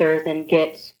officers and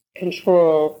get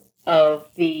control of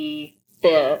the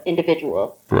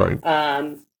individual. Right.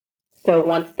 So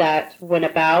once that went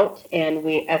about and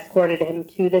we escorted him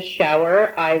to the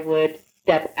shower, I would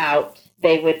step out.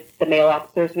 The male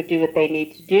officers would do what they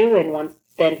need to do, and once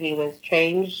then he was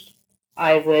changed,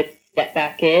 I would step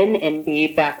back in and be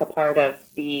back a part of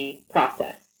the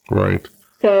process. Right.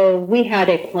 So we had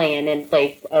a plan in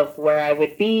place of where I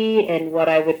would be and what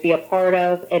I would be a part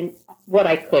of and what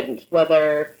I couldn't,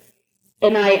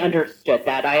 and I understood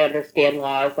that. I understand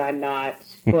laws. I'm not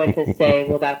going to say,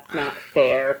 well, that's not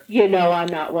fair. I'm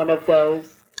not one of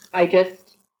those.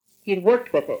 You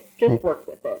worked with it. Just worked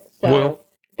with it. So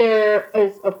there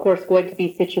is, of course, going to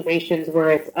be situations where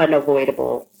it's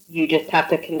unavoidable. You just have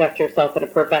to conduct yourself in a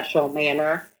professional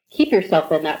manner. Keep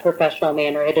yourself in that professional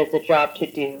manner. It is a job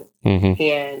to do. Mm-hmm.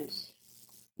 And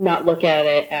not look at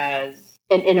it as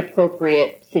an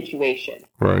inappropriate situation.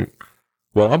 Right.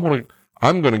 Well,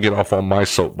 I'm going to get off on my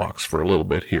soapbox for a little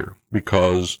bit here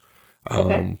because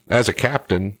as a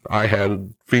captain, I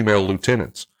had female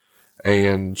lieutenants.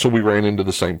 And so we ran into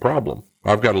the same problem.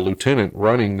 I've got a lieutenant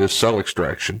running this cell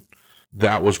extraction.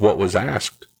 That was what was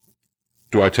asked.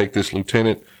 Do I take this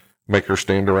lieutenant, make her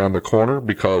stand around the corner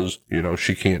because,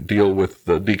 she can't deal with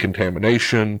the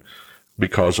decontamination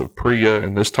because of PREA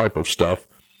and this type of stuff?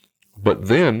 But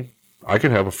then I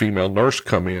can have a female nurse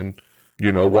come in,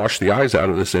 wash the eyes out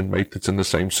of this inmate that's in the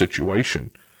same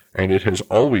situation. And it has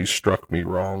always struck me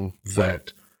wrong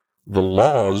that the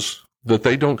laws, that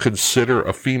they don't consider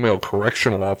a female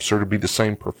correctional officer to be the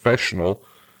same professional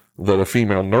that a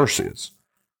female nurse is.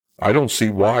 I don't see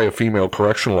why a female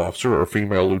correctional officer or a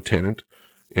female lieutenant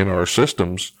in our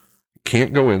systems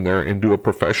can't go in there and do a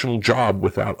professional job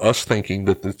without us thinking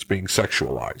that it's being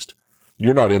sexualized.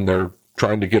 You're not in there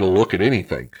trying to get a look at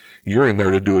anything. You're in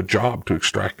there to do a job to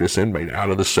extract this inmate out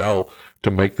of the cell,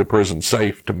 to make the prison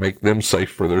safe, to make them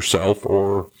safe for themselves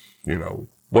or,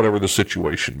 whatever the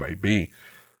situation may be.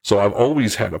 So I've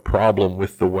always had a problem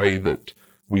with the way that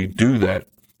we do that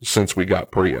since we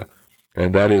got PREA.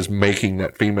 And that is making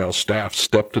that female staff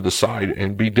step to the side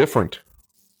and be different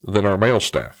than our male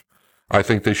staff. I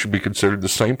think they should be considered the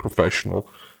same professional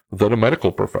that a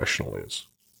medical professional is.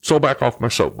 So back off my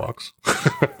soapbox.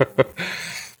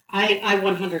 I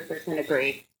 100%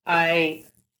 agree.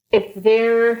 If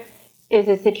there is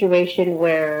a situation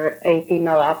where a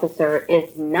female officer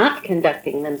is not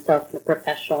conducting themselves in a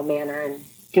professional manner and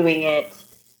doing it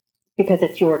because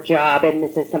it's your job and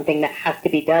this is something that has to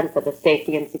be done for the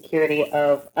safety and security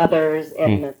of others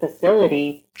and the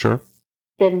facility, Sure.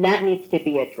 then that needs to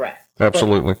be addressed.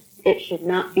 Absolutely. But it should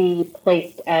not be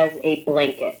placed as a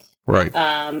blanket. Right.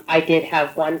 I did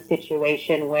have one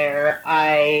situation where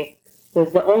I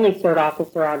was the only CERT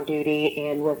officer on duty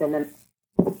and was in a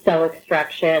cell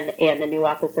extraction, and the new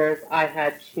officers, I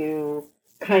had to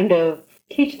kind of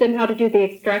teach them how to do the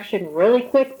extraction really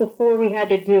quick before we had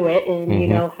to do it, and you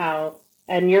know how,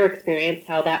 and your experience,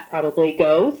 how that probably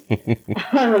goes.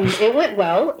 It went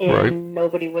well, and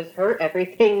nobody was hurt.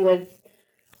 Everything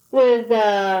was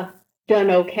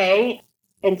done okay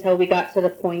until we got to the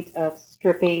point of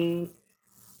stripping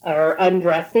or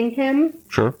undressing him.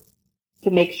 Sure. To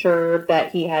make sure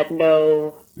that he had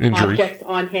no Injuries. Objects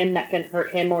on him that can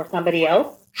hurt him or somebody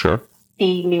else. Sure.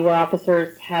 The newer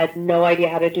officers had no idea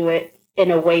how to do it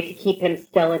in a way to keep him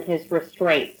still in his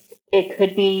restraints. It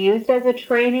could be used as a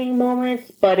training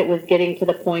moment, but it was getting to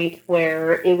the point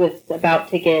where it was about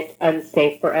to get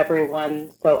unsafe for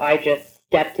everyone, so I just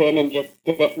stepped in and just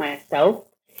did it myself.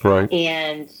 Right.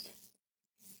 And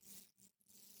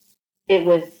it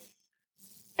was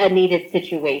a needed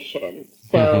situation.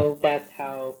 So that's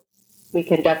how we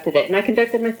conducted it. And I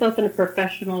conducted myself in a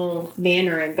professional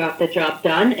manner and got the job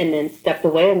done and then stepped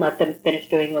away and let them finish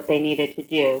doing what they needed to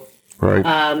do. Right.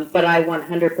 But I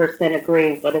 100%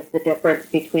 agree. What is the difference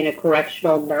between a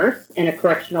correctional nurse and a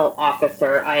correctional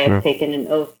officer? I have taken an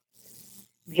oath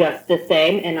just the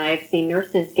same, and I've seen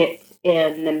nurses get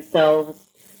in themselves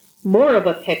more of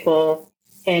a pickle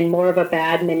and more of a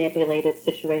bad manipulated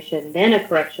situation than a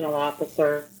correctional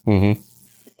officer. Mm-hmm.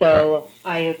 So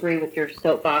I agree with your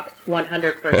soapbox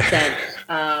 100%.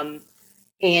 And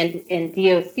in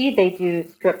DOC, they do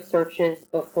strip searches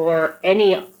before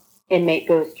any inmate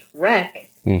goes to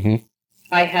rec. Mm-hmm.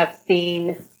 I have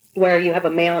seen where you have a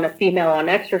male and a female on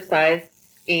exercise,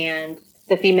 and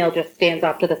the female just stands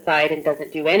off to the side and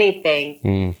doesn't do anything.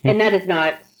 Mm-hmm. And that is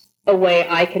not a way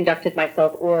I conducted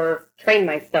myself or trained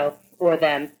myself or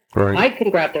them. Right. I can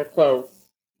grab their clothes.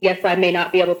 Yes, I may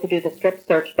not be able to do the strip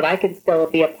search, but I can still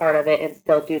be a part of it and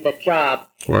still do the job.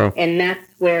 Wow. And that's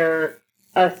where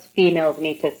us females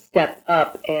need to step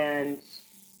up, and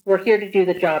we're here to do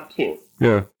the job too.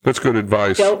 Yeah, that's good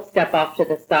advice. Don't step off to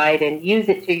the side and use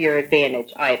it to your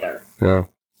advantage either. Yeah.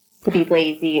 To be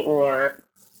lazy or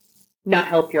not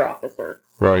help your officer.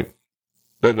 Right.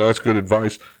 That's good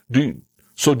advice. Do you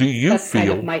that's feel...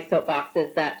 kind of my soapbox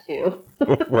is that too.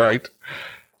 Right.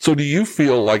 So do you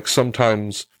feel like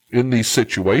sometimes in these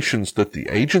situations that the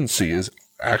agency is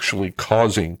actually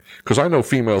causing, because I know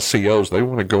female COs, they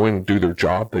want to go in and do their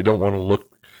job. They don't want to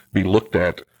be looked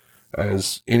at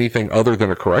as anything other than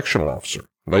a correctional officer.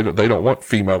 They don't want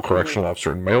female correctional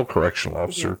officer and male correctional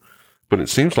officer. But it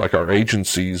seems like our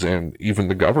agencies and even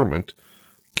the government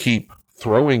keep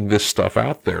throwing this stuff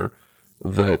out there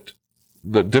that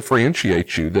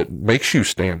differentiates you, that makes you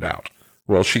stand out.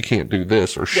 Well, she can't do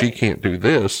this or she can't do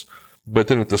this. But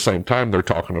then at the same time, they're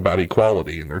talking about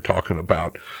equality and they're talking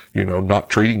about, not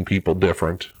treating people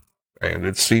different. And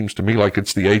it seems to me like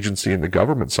it's the agency and the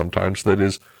government sometimes that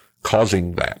is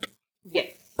causing that.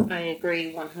 Yes, I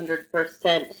agree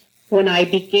 100%. When I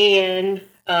began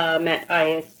at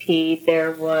ISP,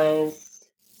 there was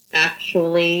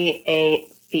actually a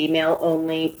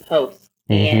female-only post.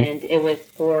 Mm-hmm. And it was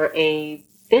for a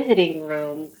visiting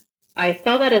room. I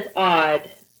saw that as odd,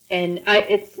 and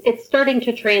it's starting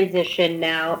to transition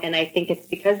now, and I think it's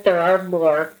because there are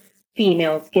more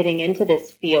females getting into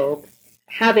this field,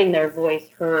 having their voice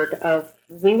heard of,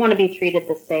 we want to be treated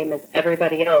the same as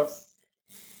everybody else.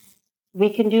 We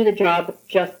can do the job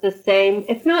just the same,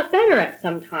 if not better at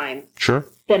some time. Sure.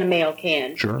 Than a male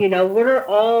can. Sure. We're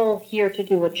all here to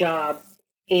do a job,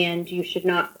 and you should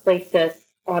not place us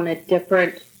on a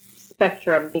different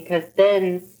spectrum, because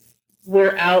then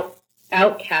we're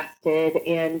outcasted,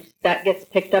 and that gets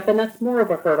picked up, and that's more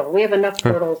of a hurdle. We have enough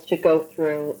hurdles to go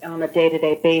through on a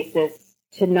day-to-day basis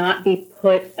to not be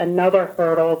put another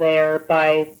hurdle there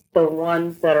by the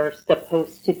ones that are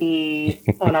supposed to be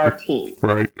on our team.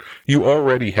 Right. You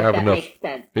already have enough. Makes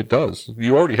sense. It does.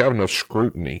 You already have enough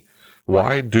scrutiny.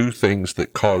 Why do things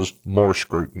that cause more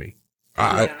scrutiny?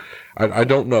 I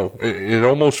don't know. It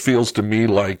almost feels to me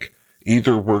like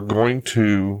either we're going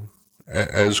to,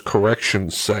 as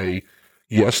corrections, say,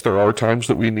 yes, there are times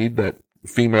that we need that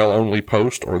female-only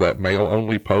post or that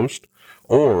male-only post,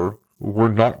 or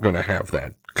we're not going to have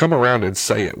that. Come around and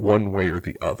say it one way or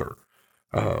the other.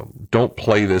 Don't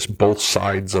play this both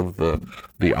sides of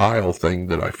the aisle thing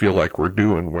that I feel like we're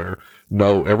doing, where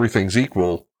no, everything's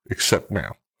equal except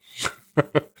now.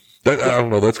 I don't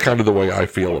know. That's kind of the way I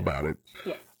feel about it.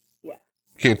 Yeah.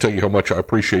 Can't tell you how much I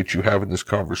appreciate you having this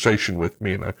conversation with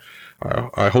me, and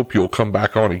I hope you'll come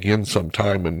back on again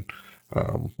sometime, and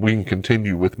we can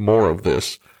continue with more of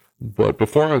this. But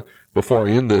before I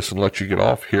end this and let you get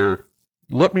off here,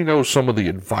 let me know some of the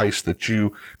advice that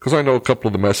because I know a couple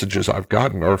of the messages I've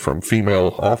gotten are from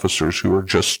female officers who are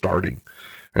just starting,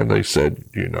 and they said,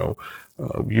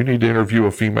 you need to interview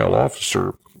a female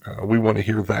officer. We want to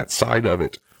hear that side of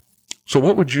it. So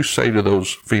what would you say to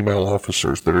those female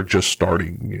officers that are just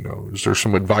starting? Is there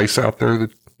some advice out there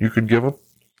that you could give them?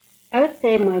 I would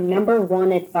say my number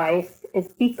one advice is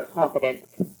be confident.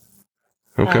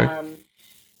 Okay.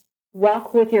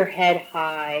 Walk with your head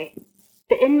high.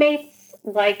 The inmates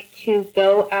like to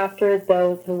go after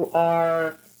those who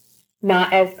are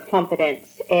not as confident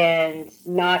and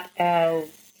not as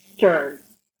stern.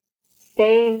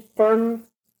 Stay firm,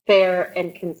 fair,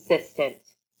 and consistent.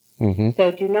 Mm-hmm.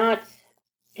 So do not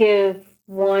give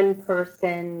one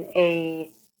person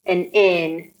an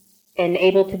in and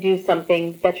able to do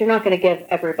something that you're not going to give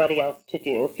everybody else to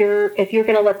do. If you're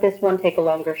going to let this one take a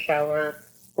longer shower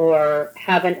or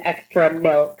have an extra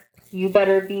milk, you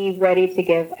better be ready to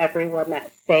give everyone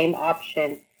that same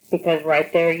option, because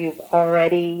right there you've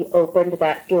already opened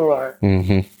that door.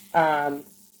 Mm-hmm.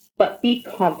 But be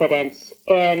confident,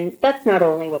 and that's not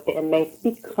only with the inmates.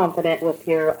 Be confident with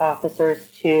your officers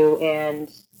too, and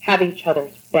have each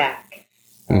other's back.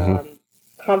 Mm-hmm.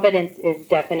 Confidence is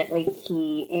definitely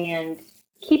key, and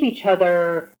keep each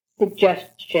other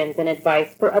suggestions and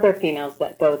advice for other females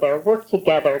that go there. Work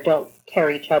together. Don't tear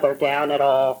each other down at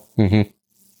all. Mm-hmm.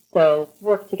 So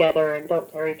work together and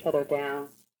don't tear each other down.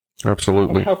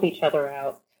 Absolutely. And help each other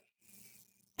out.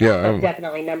 Yeah. But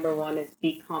definitely number one is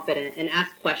be confident and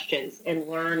ask questions and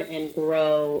learn and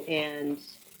grow and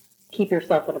keep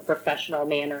yourself in a professional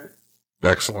manner.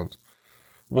 Excellent.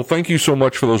 Well, thank you so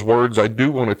much for those words. I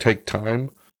do want to take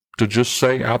time to just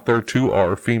say out there to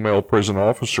our female prison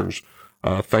officers,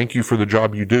 thank you for the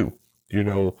job you do.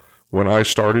 When I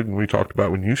started, and we talked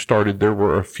about when you started, there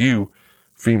were a few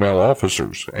female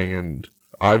officers, and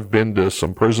I've been to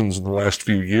some prisons in the last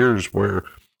few years where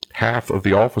half of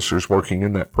the officers working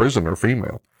in that prison are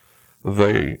female.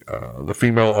 The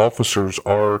female officers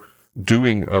are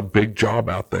doing a big job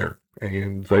out there,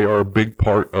 and they are a big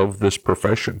part of this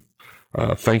profession.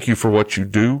 Thank you for what you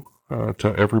do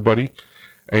to everybody.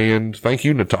 And thank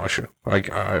you, Natasha.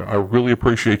 I really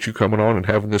appreciate you coming on and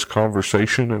having this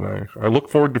conversation, and I look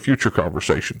forward to future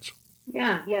conversations.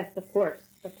 Yes, of course.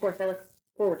 Of course, I look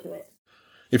forward to it.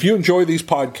 If you enjoy these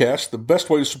podcasts, the best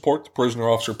way to support the Prisoner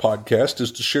Officer Podcast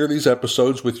is to share these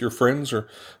episodes with your friends or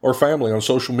family on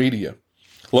social media.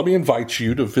 Let me invite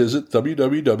you to visit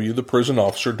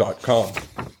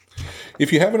www.theprisonofficer.com.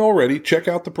 If you haven't already, check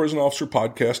out the Prison Officer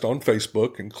Podcast on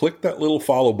Facebook and click that little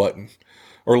follow button.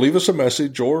 Or leave us a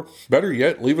message, or better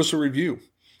yet, leave us a review.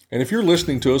 And if you're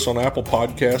listening to us on Apple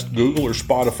Podcast, Google, or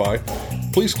Spotify,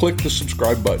 please click the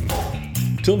subscribe button.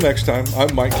 Till next time,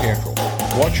 I'm Mike Cantrell.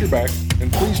 Watch your back,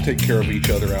 and please take care of each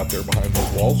other out there behind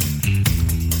those walls.